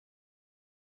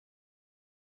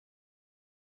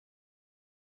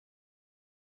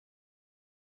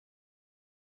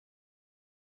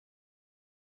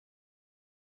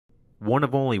One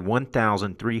of only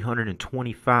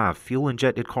 1,325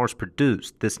 fuel-injected cars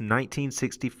produced, this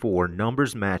 1964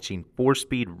 numbers-matching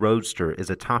 4-speed Roadster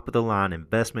is a top-of-the-line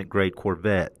investment-grade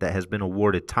Corvette that has been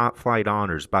awarded top-flight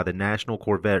honors by the National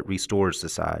Corvette Restorers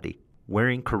Society.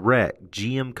 Wearing correct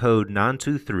GM code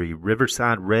 923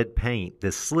 Riverside Red paint,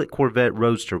 this slick Corvette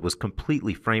Roadster was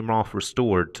completely frame-off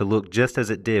restored to look just as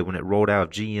it did when it rolled out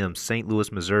of GM's St.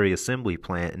 Louis, Missouri assembly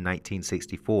plant in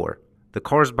 1964. The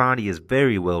car's body is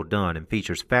very well done and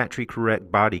features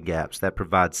factory-correct body gaps that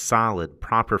provide solid,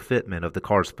 proper fitment of the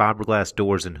car's fiberglass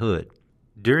doors and hood.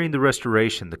 During the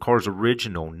restoration, the car's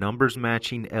original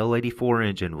numbers-matching L84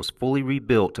 engine was fully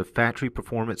rebuilt to factory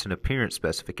performance and appearance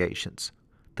specifications.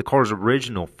 The car's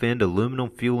original finned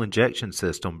aluminum fuel injection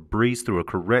system breathes through a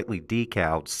correctly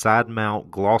decaled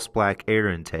side-mount gloss black air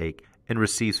intake and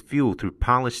receives fuel through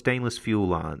polished stainless fuel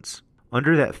lines.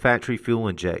 Under that factory fuel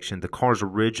injection, the car's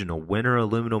original winter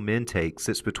aluminum intake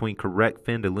sits between correct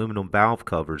finned aluminum valve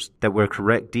covers that wear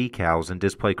correct decals and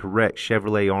display correct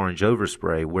Chevrolet orange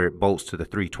overspray where it bolts to the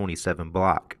 327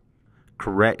 block.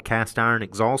 Correct cast iron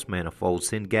exhaust manifolds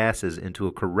send gases into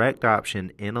a correct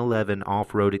option N11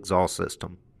 off-road exhaust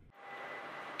system.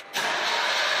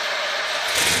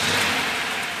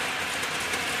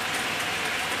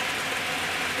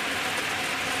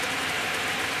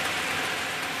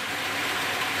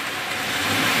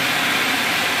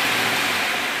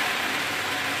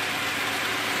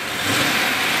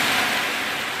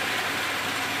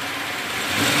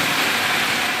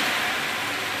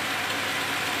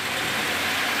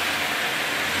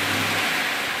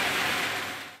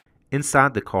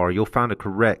 Inside the car, you'll find a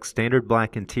correct standard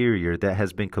black interior that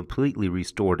has been completely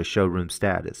restored to showroom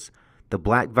status. The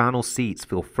black vinyl seats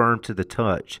feel firm to the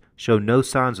touch, show no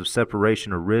signs of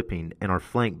separation or ripping, and are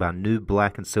flanked by new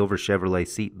black and silver Chevrolet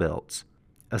seat belts.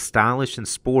 A stylish and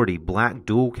sporty black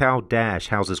dual-cowl dash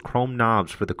houses chrome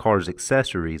knobs for the car's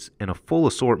accessories and a full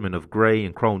assortment of gray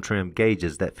and chrome trim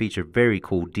gauges that feature very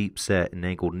cool deep set and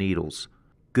angled needles.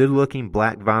 Good-looking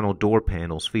black vinyl door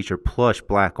panels feature plush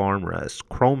black armrests,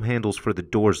 chrome handles for the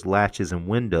doors, latches, and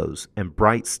windows, and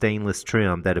bright stainless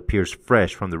trim that appears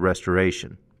fresh from the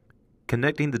restoration.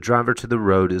 Connecting the driver to the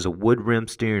road is a wood-rimmed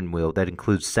steering wheel that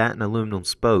includes satin aluminum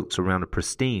spokes around a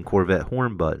pristine Corvette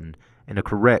horn button and a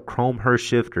correct chrome Hurst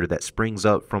shifter that springs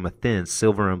up from a thin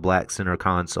silver and black center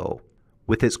console.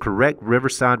 With its correct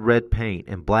Riverside Red paint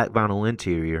and black vinyl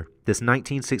interior, this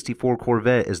 1964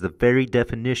 Corvette is the very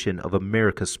definition of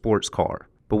America's sports car.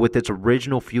 But with its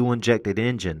original fuel-injected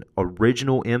engine,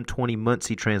 original M20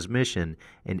 Muncie transmission,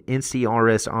 and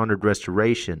NCRS-honored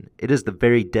restoration, it is the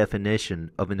very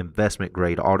definition of an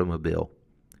investment-grade automobile.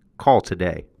 Call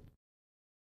today.